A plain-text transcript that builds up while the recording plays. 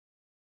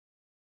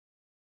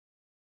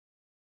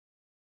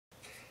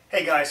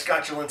Hey guys,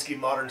 Scott Jelinski,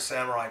 Modern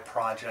Samurai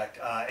Project.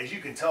 As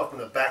you can tell from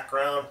the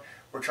background,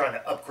 we're trying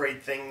to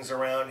upgrade things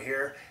around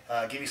here,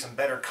 give you some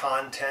better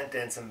content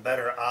and some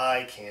better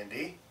eye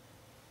candy.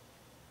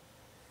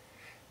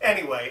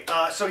 Anyway,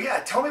 so yeah,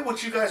 tell me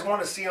what you guys want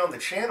to see on the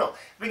channel.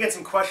 We get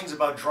some questions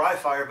about dry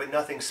fire, but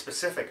nothing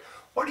specific.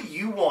 What do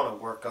you want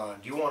to work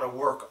on? Do you want to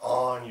work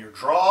on your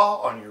draw,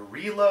 on your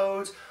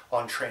reloads,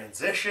 on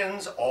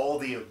transitions, all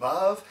the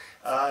above?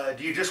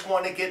 Do you just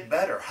want to get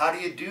better? How do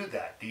you do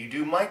that? Do you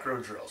do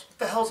micro drills? What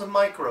the hell's a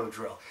micro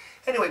drill?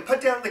 Anyway,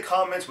 put down in the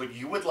comments what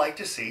you would like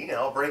to see, and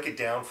I'll break it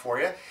down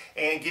for you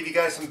and give you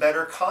guys some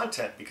better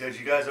content because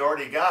you guys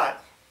already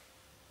got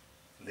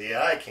the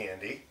eye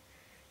candy.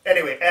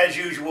 Anyway, as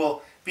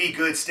usual, be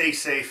good, stay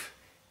safe,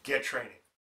 get training.